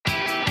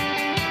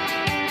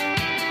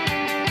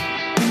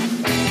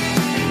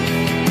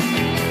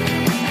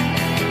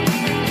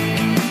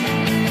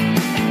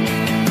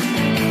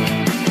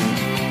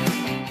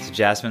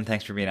Jasmine,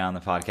 thanks for being on the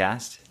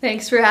podcast.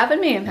 Thanks for having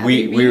me. I'm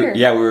happy to be here.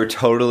 Yeah, we were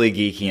totally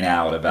geeking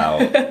out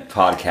about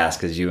podcasts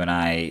because you and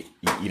I,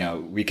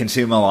 we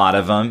consume a lot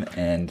of them.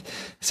 And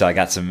so I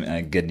got some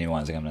good new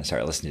ones I'm going to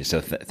start listening to. So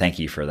thank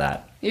you for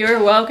that.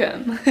 You're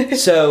welcome.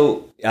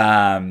 So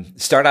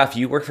start off,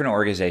 you work for an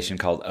organization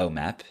called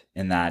OMEP,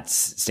 and that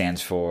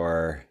stands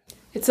for...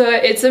 It's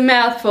a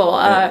mouthful.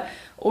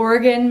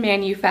 Oregon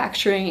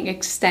Manufacturing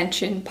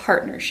Extension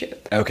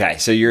Partnership. Okay,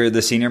 so you're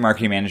the senior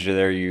marketing manager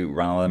there. You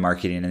run all the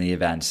marketing and the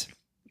events.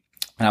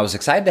 And I was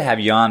excited to have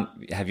you on.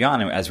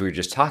 As we were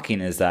just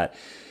talking, is that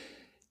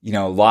a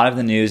lot of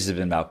the news has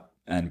been about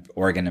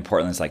Oregon and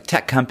Portland's like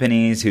tech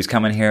companies who's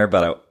coming here,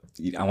 but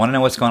I want to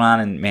know what's going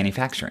on in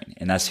manufacturing,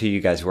 and that's who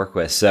you guys work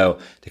with. So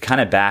to kind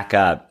of back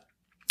up,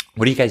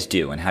 what do you guys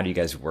do, and how do you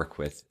guys work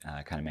with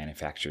kind of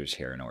manufacturers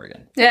here in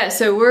Oregon? Yeah,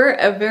 so we're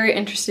a very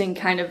interesting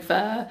kind of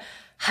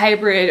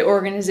hybrid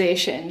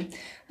organization.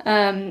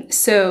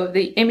 So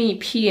the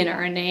MEP in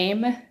our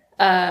name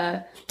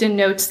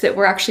denotes that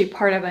we're actually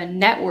part of a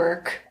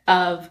network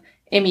of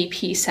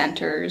MEP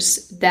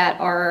centers that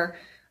are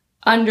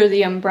under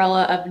the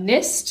umbrella of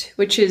NIST,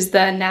 which is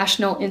the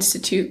National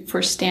Institute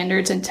for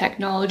Standards and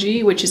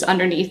Technology, which is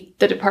underneath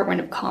the Department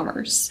of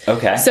Commerce.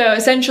 Okay. So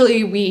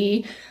essentially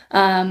we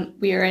are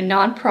a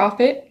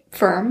nonprofit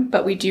firm,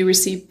 but we do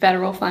receive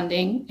federal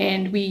funding,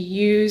 and we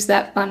use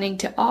that funding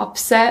to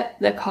offset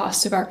the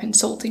cost of our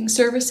consulting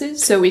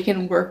services so we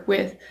can work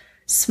with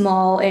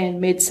small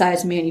and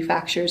mid-sized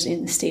manufacturers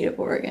in the state of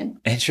Oregon.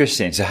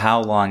 Interesting. So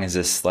how long has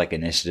this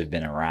initiative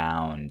been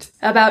around?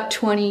 About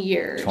 20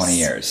 years. 20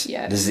 years.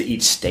 Yeah. Does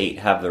each state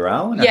have their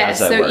own? Yes.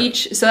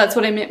 So that's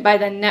what I meant by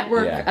the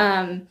network.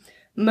 Yeah.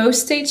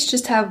 Most states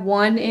just have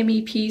one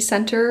MEP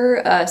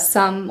center.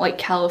 Some, like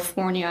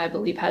California, I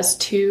believe, has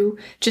two,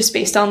 just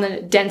based on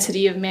the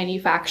density of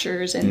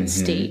manufacturers in the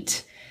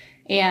state.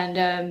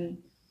 And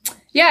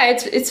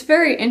it's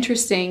very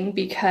interesting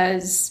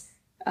because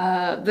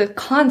the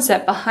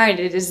concept behind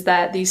it is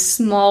that these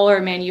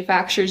smaller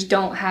manufacturers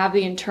don't have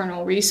the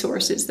internal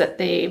resources that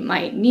they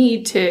might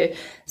need to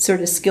sort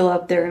of skill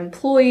up their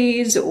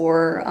employees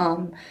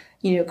or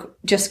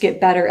just get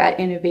better at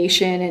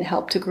innovation and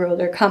help to grow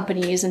their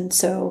companies. And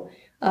so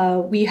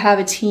we have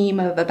a team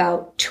of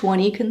about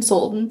 20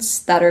 consultants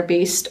that are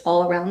based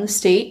all around the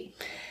state.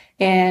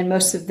 And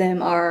most of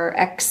them are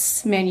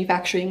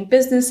ex-manufacturing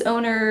business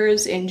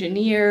owners,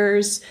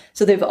 engineers.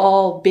 So they've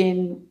all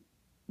been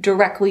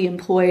directly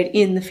employed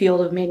in the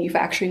field of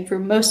manufacturing for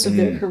most of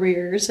their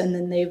careers. And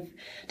then they've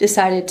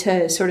decided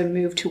to sort of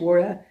move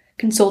toward a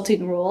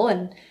consulting role.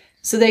 And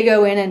so they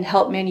go in and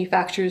help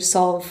manufacturers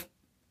solve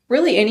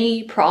really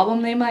any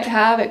problem they might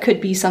have. It could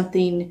be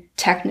something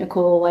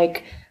technical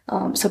like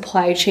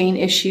supply chain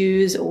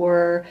issues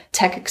or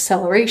tech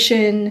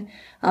acceleration.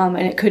 And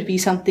it could be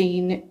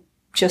something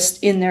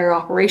just in their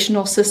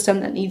operational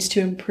system that needs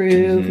to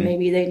improve.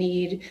 Maybe they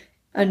need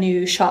a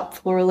new shop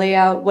floor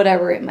layout,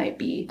 whatever it might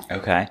be.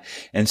 Okay.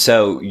 And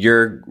so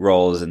your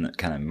role as a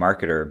kind of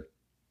marketer,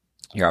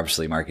 you're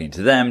obviously marketing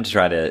to them to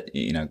try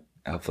to,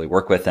 hopefully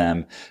work with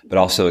them, but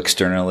also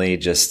externally,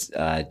 just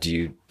do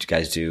you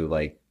guys do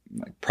like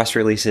press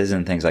releases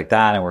and things like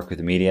that and work with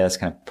the media? It's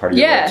kind of part of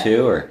your role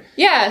too, or?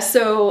 Yeah.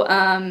 So,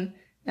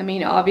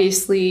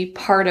 obviously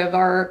part of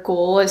our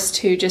goal is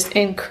to just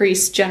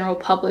increase general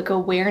public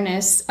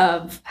awareness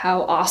of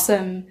how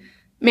awesome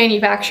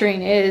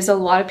manufacturing is. A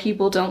lot of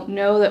people don't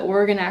know that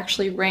Oregon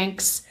actually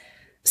ranks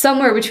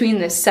somewhere between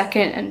the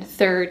second and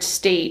third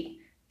state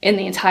in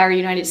the entire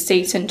United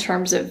States in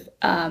terms of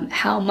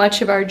how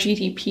much of our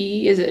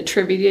GDP is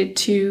attributed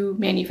to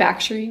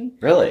manufacturing.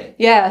 Really?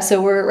 Yeah.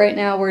 So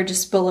we're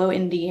just below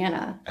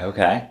Indiana.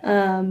 Okay.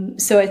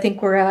 So I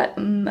think we're at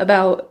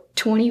about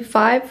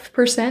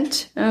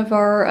 25% of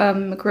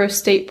our gross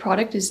state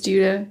product is due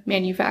to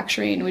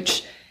manufacturing,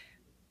 which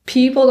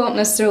people don't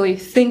necessarily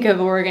think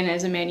of Oregon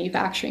as a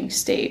manufacturing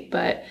state,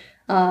 but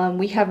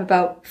we have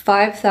about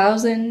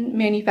 5,000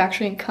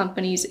 manufacturing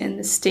companies in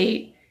the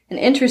state. And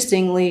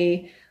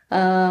interestingly,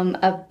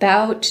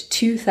 about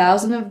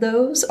 2,000 of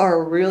those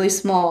are really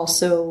small,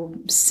 so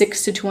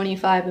 6 to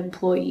 25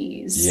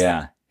 employees.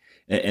 Yeah.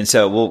 And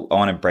so I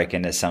want to break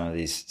into some of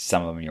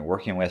them you're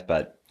working with,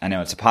 but I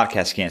know it's a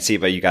podcast, you can't see,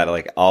 but you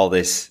got all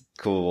this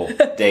cool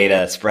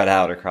data spread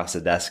out across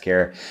the desk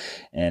here.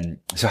 And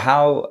so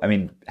how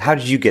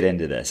did you get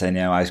into this? I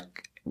know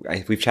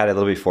we've chatted a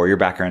little before. Your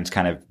background's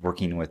kind of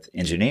working with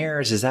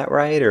engineers. Is that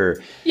right?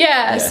 Or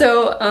yeah.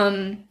 So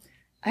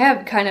I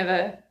have kind of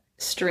a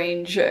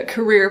strange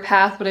career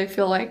path, but I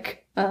feel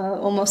like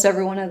almost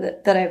everyone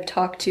that I've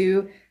talked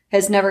to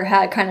has never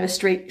had kind of a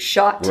straight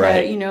shot to,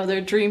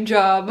 their dream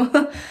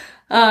job.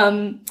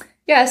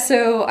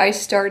 So I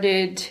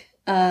started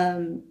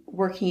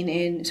working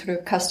in sort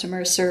of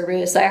customer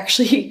service. I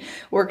actually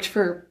worked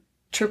for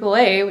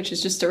AAA, which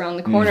is just around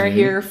the corner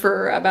here,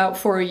 for about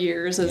 4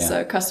 years as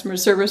a customer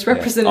service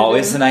representative.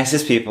 Always the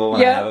nicest people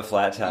when I have a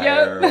flat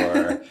tire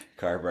or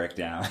car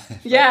breakdown.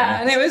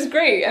 And it was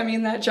great. I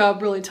mean, that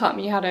job really taught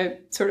me how to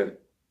sort of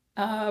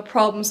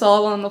problem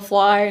solve on the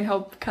fly and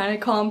help kind of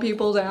calm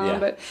people down. Yeah.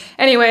 But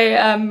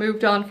anyway,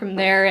 moved on from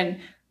there. And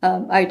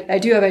I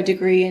do have a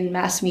degree in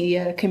mass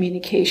media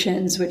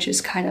communications, which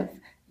is kind of,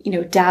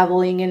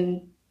 dabbling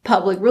in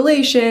public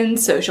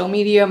relations, social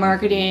media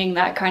marketing,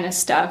 that kind of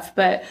stuff.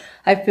 But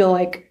I feel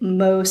like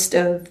most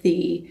of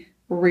the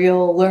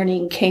real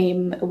learning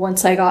came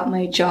once I got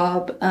my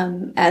job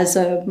as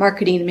a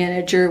marketing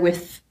manager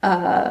with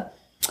a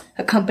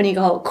company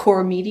called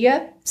Core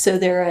Media. So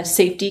they're a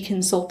safety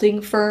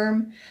consulting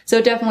firm.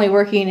 So definitely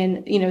working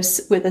in,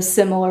 with a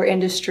similar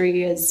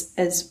industry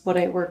as what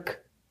I work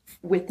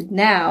with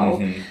now.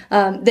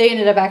 They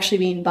ended up actually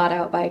being bought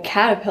out by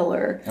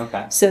Caterpillar.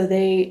 Okay. So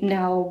they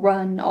now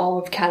run all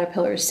of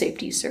Caterpillar's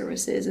safety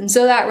services. And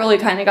so that really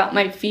kind of got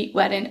my feet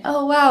wet in,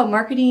 oh, wow,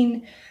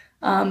 marketing,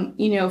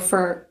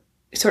 for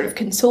sort of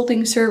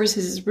consulting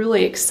services is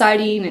really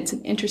exciting. It's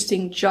an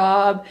interesting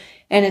job,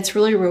 and it's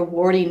really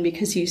rewarding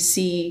because you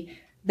see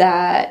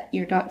that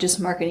you're not just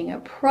marketing a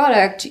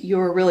product,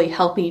 you're really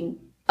helping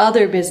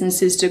other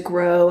businesses to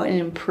grow and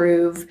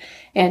improve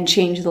and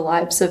change the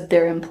lives of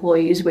their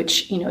employees,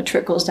 which,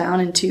 trickles down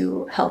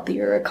into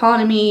healthier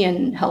economy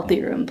and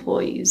healthier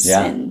employees.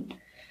 Yeah. And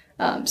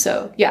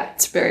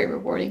it's very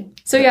rewarding.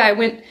 So I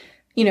went,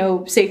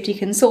 safety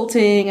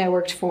consulting. I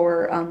worked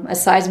for a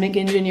seismic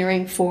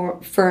engineering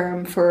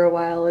firm for a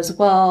while as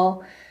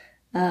well.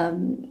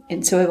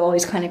 And so I've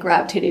always kind of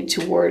gravitated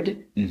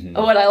toward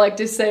what I like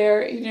to say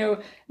are,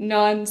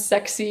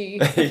 non-sexy,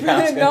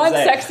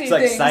 non-sexy it's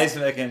like things.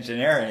 Seismic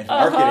engineering,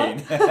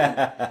 marketing.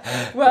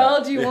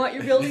 Well, do you want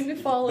your building to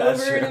fall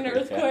over true. in an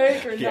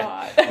earthquake or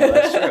not? Well,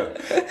 that's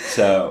true.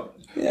 So,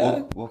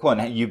 well, cool.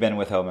 And you've been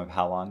with Home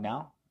how long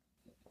now?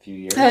 A few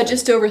years?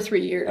 Just over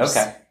 3 years.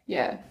 Okay.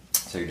 Yeah.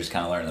 So you're just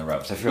kind of learning the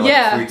ropes. I feel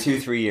like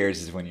 3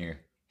 years is when you're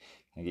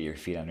going to get your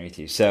feet underneath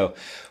you. So,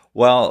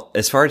 well,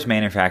 as far as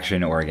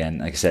manufacturing in Oregon,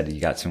 like I said,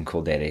 you got some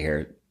cool data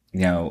here.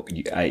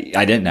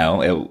 I didn't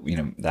know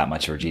it, that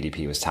much of our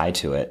GDP was tied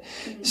to it.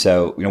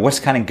 So,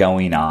 what's kind of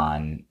going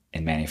on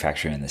in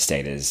manufacturing in the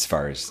state as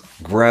far as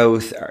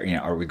growth?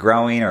 Are we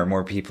growing? Or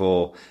more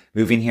people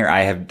moving here?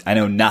 I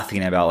know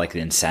nothing about like the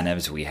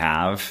incentives we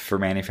have for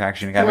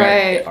manufacturing.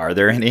 Right. Are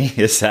there any?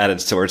 Is that a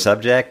sore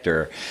subject,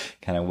 or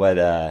kind of what?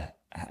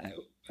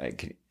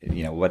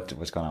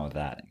 What's going on with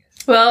that?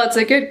 Well, it's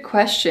a good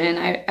question.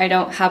 I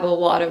don't have a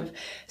lot of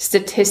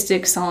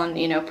statistics on,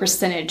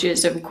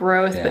 percentages of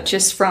growth, but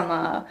just from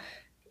a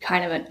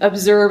kind of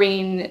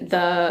observing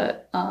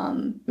the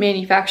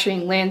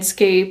manufacturing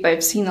landscape,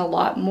 I've seen a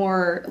lot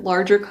more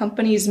larger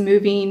companies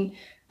moving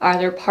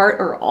either part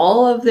or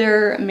all of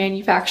their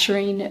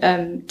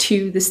manufacturing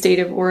to the state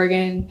of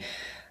Oregon.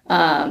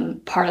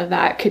 Part of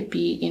that could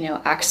be,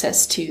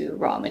 access to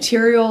raw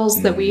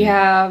materials that we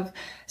have.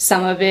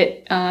 Some of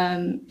it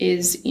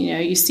is,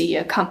 you see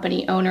a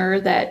company owner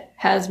that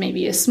has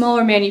maybe a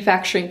smaller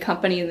manufacturing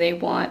company and they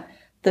want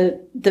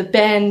the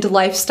Bend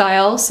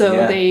lifestyle,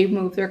 so they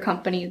move their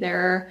company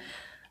there.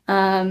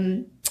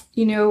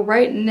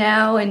 Right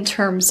now in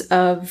terms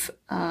of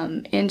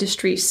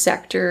industry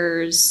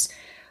sectors,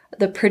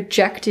 the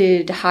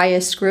projected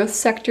highest growth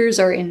sectors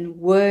are in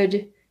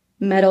wood,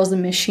 metals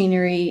and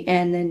machinery,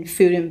 and then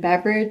food and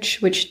beverage,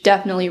 which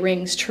definitely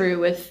rings true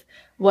with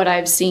what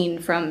I've seen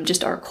from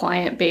just our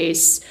client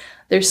base.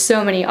 There's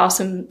so many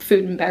awesome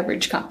food and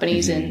beverage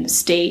companies in the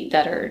state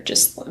that are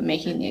just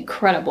making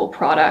incredible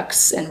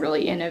products and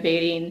really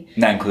innovating.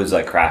 And that includes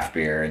like craft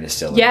beer and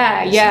distillery.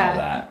 Yeah. And all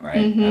that, right?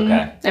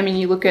 Okay. I mean,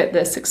 you look at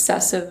the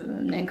success of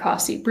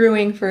Ninkasi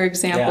Brewing, for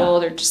example,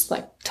 they're just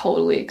like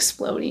totally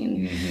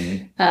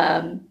exploding.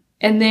 And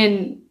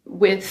then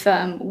with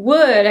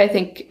wood, I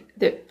think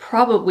that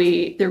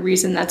probably the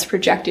reason that's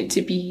projected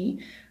to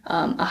be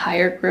a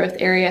higher growth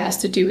area has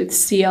to do with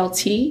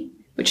CLT,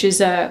 which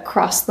is a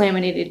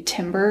cross-laminated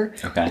timber.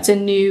 Okay. It's a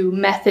new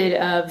method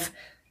of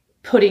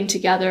putting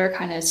together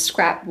kind of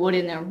scrap wood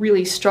in a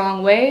really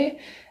strong way.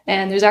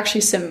 And there's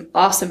actually some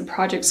awesome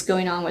projects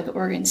going on with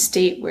Oregon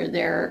State where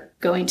they're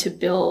going to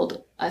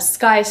build a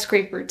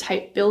skyscraper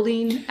type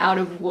building out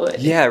of wood.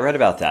 Yeah, I read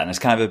about that, and it's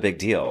kind of a big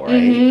deal,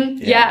 right?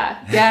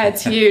 Yeah,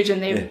 it's huge,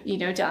 and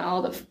they've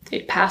done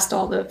it passed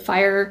all the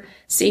fire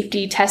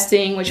safety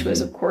testing, which was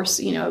of course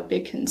a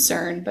big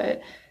concern.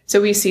 But so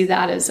we see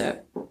that as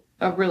a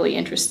really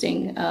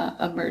interesting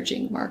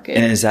emerging market.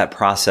 And is that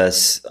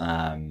process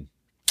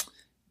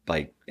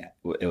like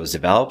it was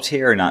developed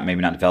here, or not?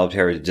 Maybe not developed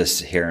here, or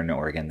just here in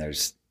Oregon?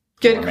 There's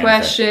good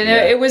question.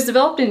 It was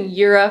developed in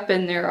Europe,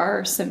 and there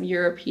are some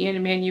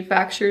European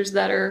manufacturers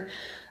that are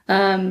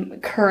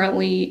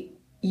currently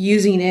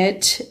using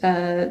it.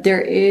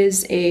 There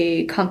is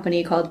a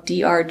company called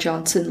D.R.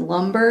 Johnson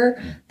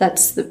Lumber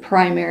that's the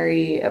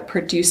primary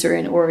producer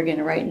in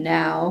Oregon right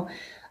now.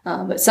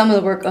 But some of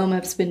the work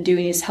OMEP's been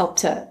doing is help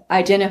to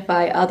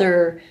identify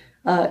other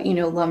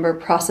lumber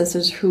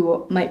processors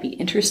who might be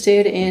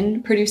interested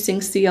in producing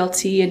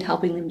CLT and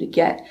helping them to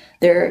get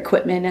their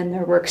equipment and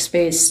their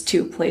workspace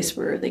to a place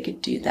where they could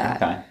do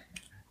that. Okay.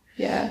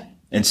 Yeah.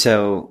 And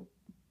so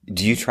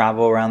do you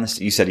travel around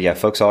this? You said you have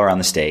folks all around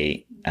the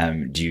state.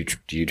 Do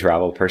you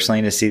travel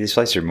personally to see this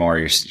place, or more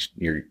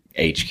your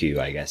HQ,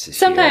 I guess?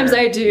 Sometimes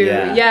I do.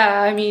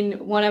 Yeah. I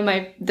mean, one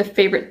of the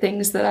favorite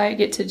things that I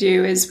get to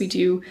do is we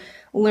do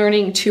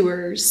learning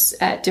tours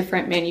at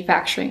different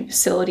manufacturing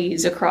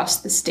facilities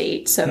across the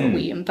state. So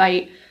we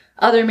invite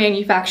other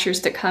manufacturers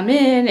to come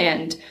in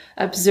and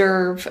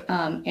observe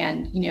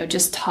and,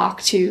 just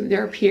talk to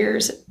their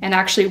peers and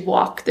actually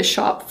walk the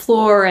shop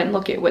floor and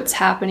look at what's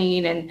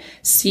happening and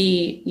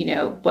see,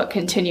 what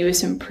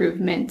continuous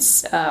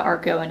improvements are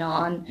going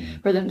on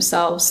for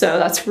themselves. So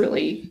that's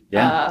really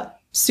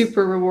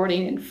super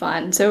rewarding and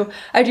fun. So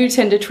I do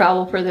tend to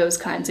travel for those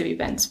kinds of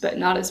events, but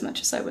not as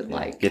much as I would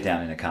like. Get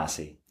down into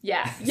Kasi.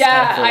 Yeah,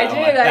 I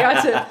did.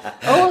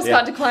 I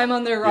got to climb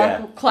on their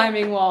rock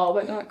climbing wall,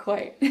 but not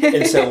quite.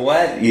 And so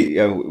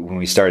when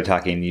we started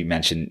talking, you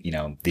mentioned,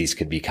 these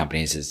could be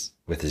companies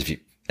with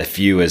as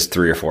few as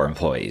 3 or 4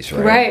 employees,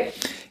 right?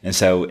 Right. And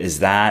so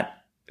is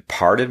that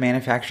part of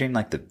manufacturing,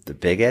 like the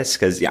biggest?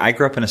 Because I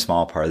grew up in a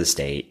small part of the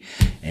state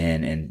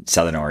in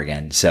Southern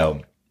Oregon.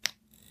 So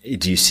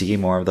do you see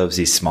more of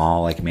these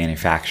small, like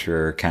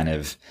manufacturer kind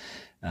of,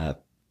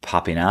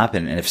 popping up,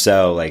 and if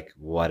so, like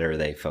what are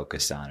they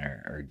focused on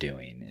or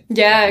doing?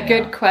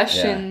 Good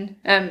question.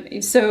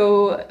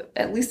 So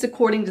at least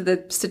according to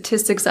the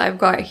statistics I've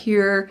got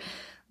here,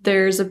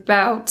 there's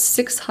about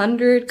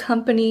 600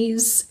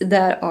 companies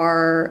that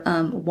are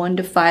 1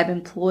 to 5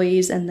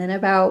 employees, and then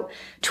about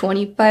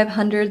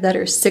 2,500 that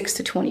are 6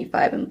 to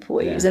 25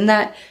 employees, and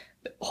that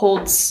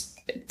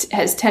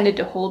has tended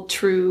to hold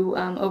true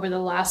over the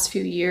last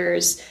few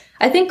years.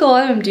 I think a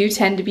lot of them do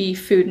tend to be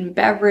food and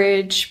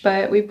beverage,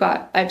 but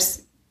I've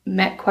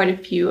met quite a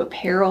few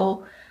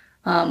apparel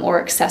or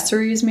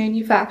accessories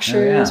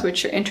manufacturers,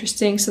 which are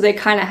interesting. So they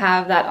kind of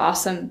have that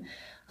awesome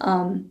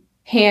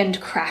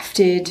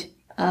handcrafted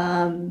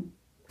kind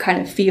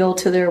of feel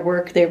to their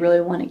work. They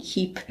really want to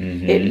keep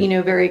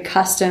it, very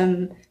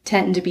custom,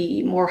 tend to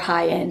be more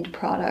high-end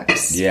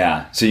products.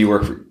 Yeah. So you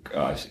work for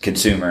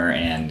consumer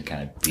and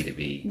kind of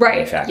B2B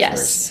manufacturers.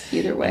 Yes,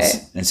 either way.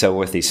 And so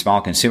with these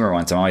small consumer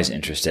ones, I'm always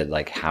interested,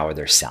 like how are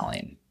they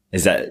selling?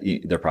 Is that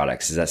their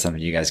products? Is that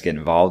something you guys get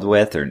involved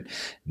with, or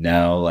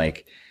no?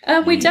 Like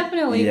we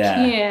definitely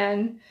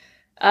can.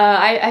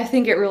 I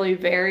think it really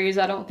varies.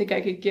 I don't think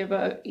I could give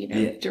a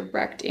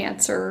direct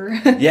answer.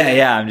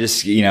 I'm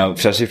just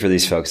especially for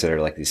these folks that are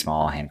like these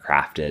small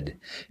handcrafted,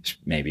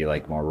 maybe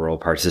like more rural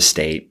parts of the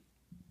state.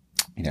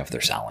 If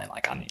they're selling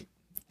like on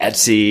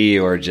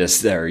Etsy or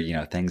just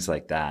things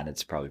like that,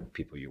 it's probably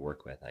people you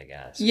work with, I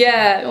guess.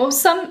 Yeah, well,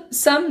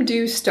 some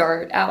do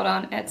start out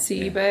on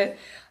Etsy, but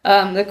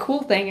the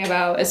cool thing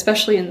about,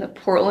 especially in the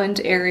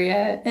Portland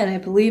area, and I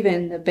believe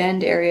in the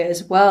Bend area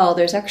as well,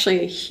 there's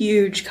actually a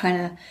huge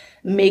kind of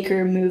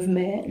maker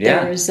movement.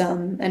 Yeah. There's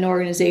an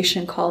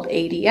organization called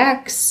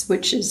ADX,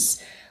 which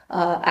is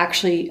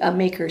actually a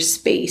maker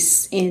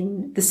space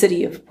in the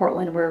city of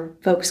Portland where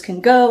folks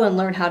can go and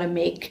learn how to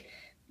make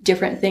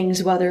different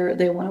things, whether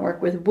they want to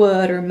work with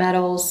wood or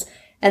metals.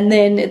 And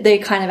then they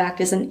kind of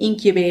act as an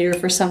incubator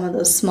for some of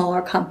those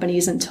smaller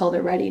companies until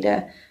they're ready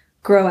to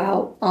grow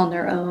out on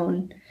their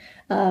own.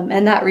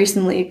 And that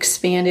recently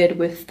expanded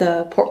with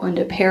the Portland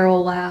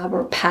Apparel Lab,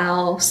 or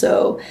PAL.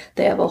 So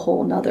they have a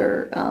whole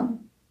nother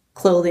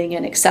clothing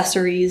and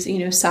accessories,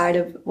 side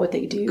of what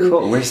they do.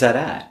 Cool. Where's that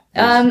at?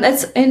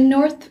 It's in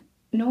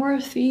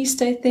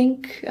northeast, I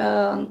think,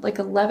 like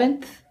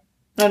 11th.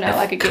 Oh no,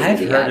 I could get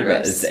you the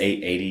address. It's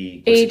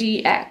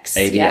ADX.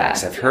 ADX. Yeah.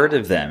 I've heard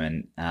of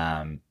them,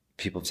 and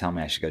people tell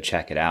me I should go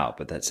check it out.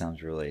 But that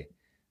sounds really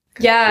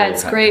cool.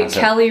 It's great.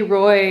 Kelly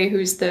Roy,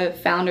 who's the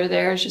founder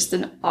there, is just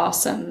an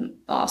awesome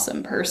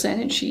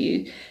person, and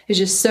she is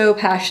just so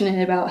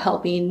passionate about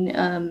helping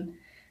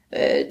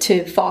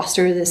to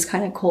foster this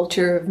kind of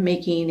culture of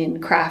making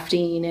and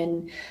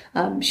crafting.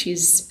 And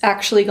she's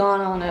actually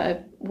gone on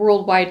a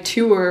worldwide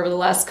tour over the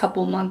last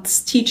couple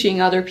months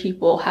teaching other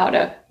people how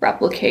to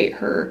replicate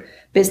her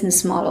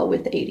business model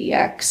with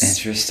ADX.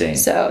 Interesting.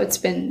 So it's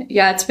been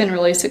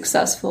really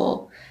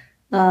successful.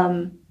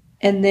 And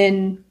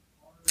then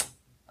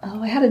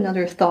I had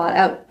another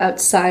thought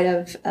outside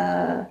of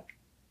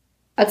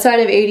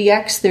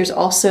ADX. There's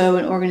also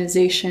an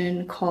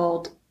organization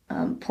called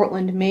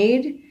Portland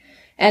Made.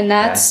 And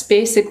that's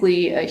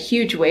basically a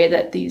huge way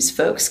that these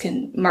folks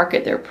can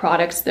market their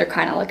products. They're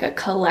kind of like a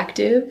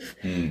collective.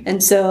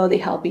 And so they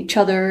help each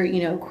other,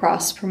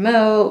 cross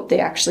promote. They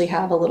actually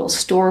have a little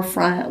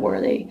storefront where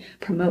they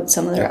promote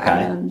some of their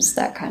items,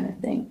 that kind of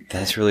thing.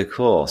 That's really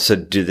cool. So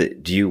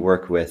do you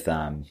work with,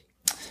 I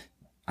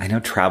know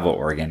Travel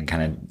Oregon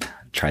kind of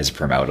tries to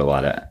promote a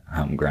lot of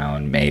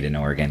homegrown, made in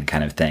Oregon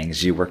kind of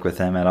things. Do you work with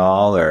them at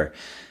all, or?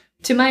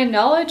 To my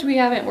knowledge, we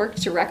haven't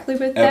worked directly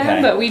with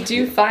them, but we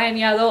do find,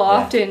 they'll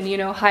often,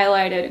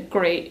 highlight a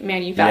great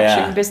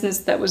manufacturing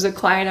business that was a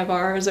client of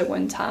ours at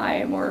one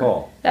time,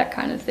 or that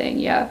kind of thing.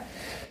 Yeah.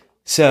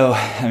 So,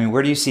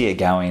 where do you see it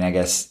going? I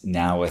guess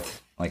now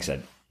with, like I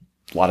said,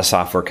 a lot of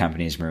software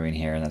companies moving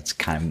here, and that's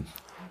kind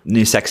of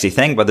new sexy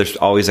thing, but there's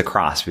always a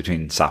cross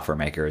between software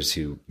makers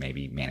who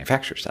maybe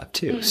manufacture stuff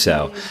too.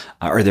 So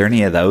are there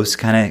any of those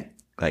kind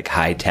of like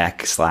high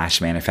tech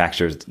 /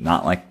 manufacturers,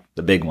 not like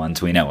the big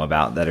ones we know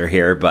about that are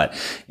here, but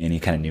any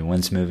kind of new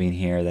ones moving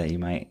here that you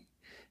might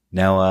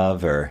know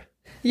of? Or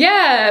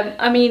yeah,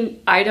 I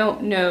mean, I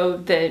don't know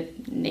the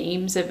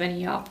names of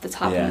any off the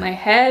top of my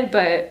head,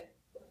 but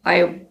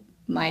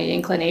my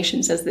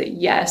inclination says that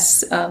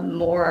yes,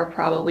 more are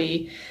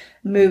probably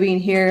moving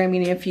here. I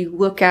mean, if you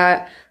look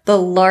at the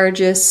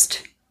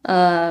largest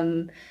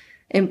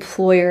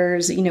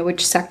employers,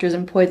 which sectors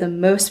employ the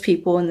most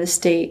people in the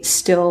state,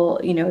 still,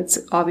 it's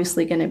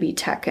obviously going to be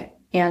tech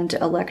and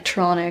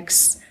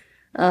electronics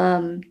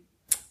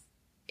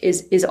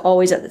is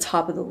always at the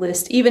top of the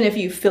list. Even if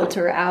you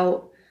filter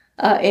out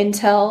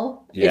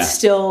Intel, it's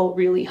still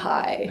really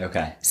high.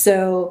 Okay.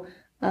 So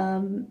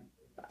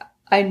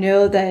I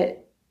know that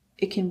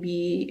it can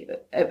be,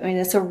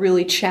 it's a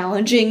really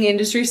challenging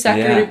industry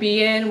sector to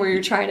be in, where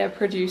you're trying to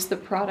produce the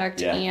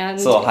product and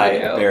it's a little high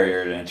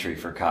barrier to entry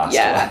for cost.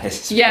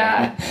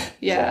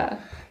 Yeah.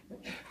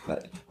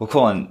 But, well,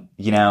 cool. And,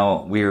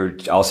 we were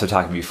also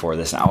talking before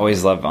this, and I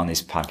always love on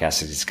these podcasts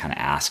to just kind of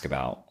ask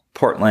about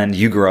Portland.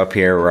 You grew up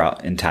here. We're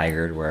out in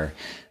Tigard, where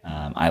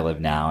I live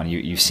now, and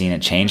you've seen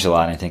it change a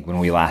lot. And I think when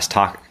we last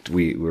talked,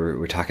 we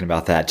were talking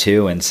about that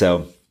too. And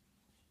so,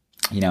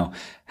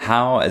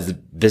 how, as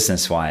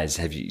business wise,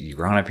 have you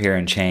grown up here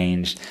and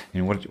changed? I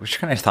mean, what's your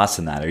kind of thoughts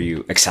on that? Are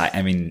you excited?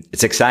 I mean,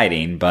 it's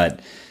exciting, but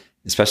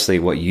especially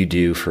what you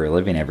do for a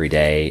living every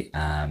day.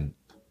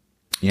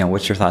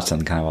 What's your thoughts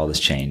on kind of all this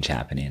change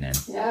happening?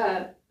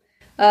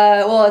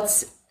 Well,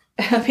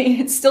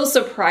 it still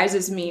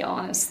surprises me,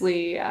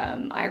 honestly.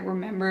 I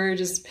remember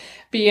just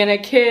being a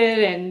kid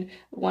and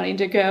wanting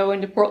to go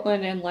into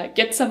Portland and like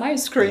get some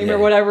ice cream or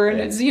whatever. And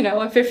it's, a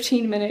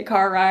 15-minute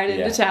car ride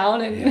into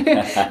town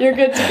and you're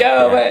good to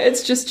go. But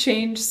it's just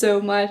changed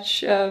so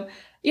much. I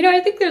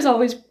think there's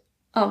always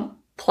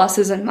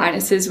pluses and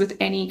minuses with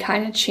any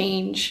kind of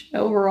change.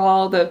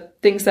 Overall, the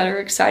things that are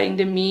exciting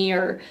to me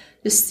are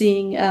just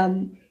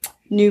seeing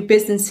new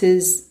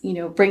businesses,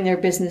 bring their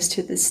business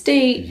to the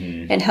state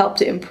and help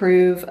to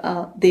improve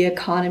the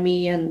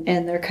economy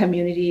and their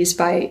communities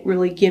by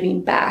really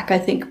giving back. I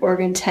think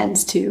Oregon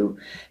tends to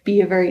be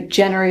a very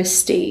generous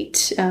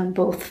state,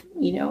 both,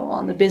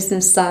 on the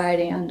business side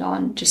and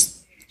on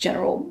just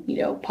general,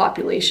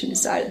 population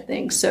side of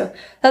things. So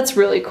that's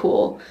really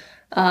cool.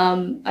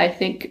 I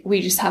think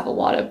we just have a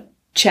lot of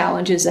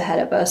challenges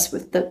ahead of us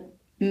with the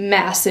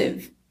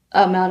massive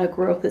amount of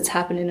growth that's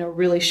happened in a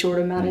really short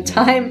amount of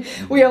time.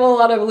 We have a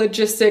lot of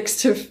logistics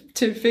to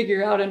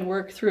figure out and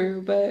work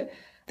through. But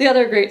the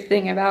other great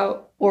thing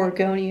about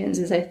Oregonians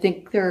is I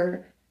think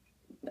they're,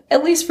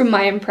 at least from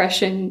my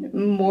impression,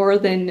 more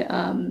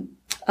than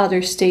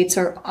other states,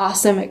 are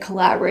awesome at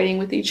collaborating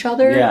with each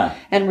other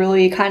and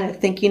really kind of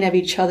thinking of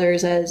each other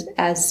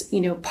as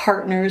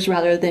partners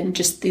rather than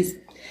just these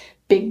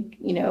big,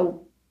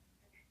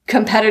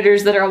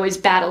 competitors that are always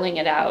battling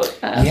it out.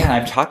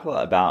 I've talked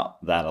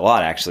about that a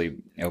lot, actually,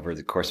 over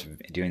the course of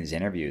doing these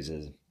interviews.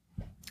 Is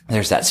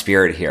there's that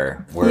spirit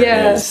here where it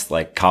is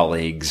like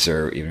colleagues,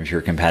 or even if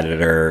you're a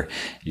competitor,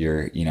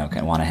 you're,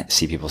 want to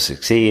see people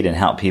succeed and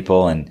help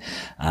people. And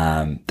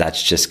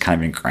that's just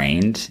kind of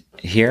ingrained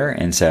here.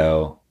 And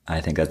so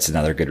I think that's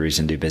another good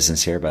reason to do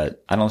business here,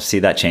 but I don't see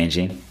that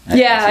changing.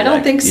 I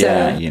don't think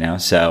so.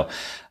 So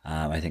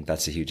I think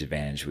that's a huge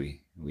advantage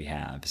we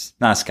have. It's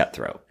not as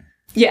cutthroat.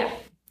 Yeah.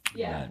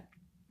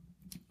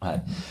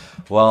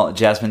 Well,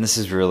 Jasmine, this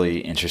is really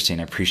interesting.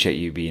 I appreciate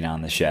you being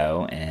on the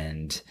show,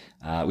 and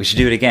we should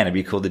do it again. It'd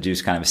be cool to do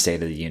kind of a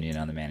state of the union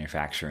on the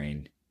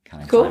manufacturing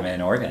kind of climate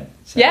in Oregon.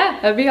 So. Yeah,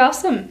 that'd be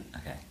awesome.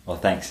 Okay. Well,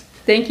 thanks.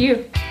 Thank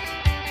you.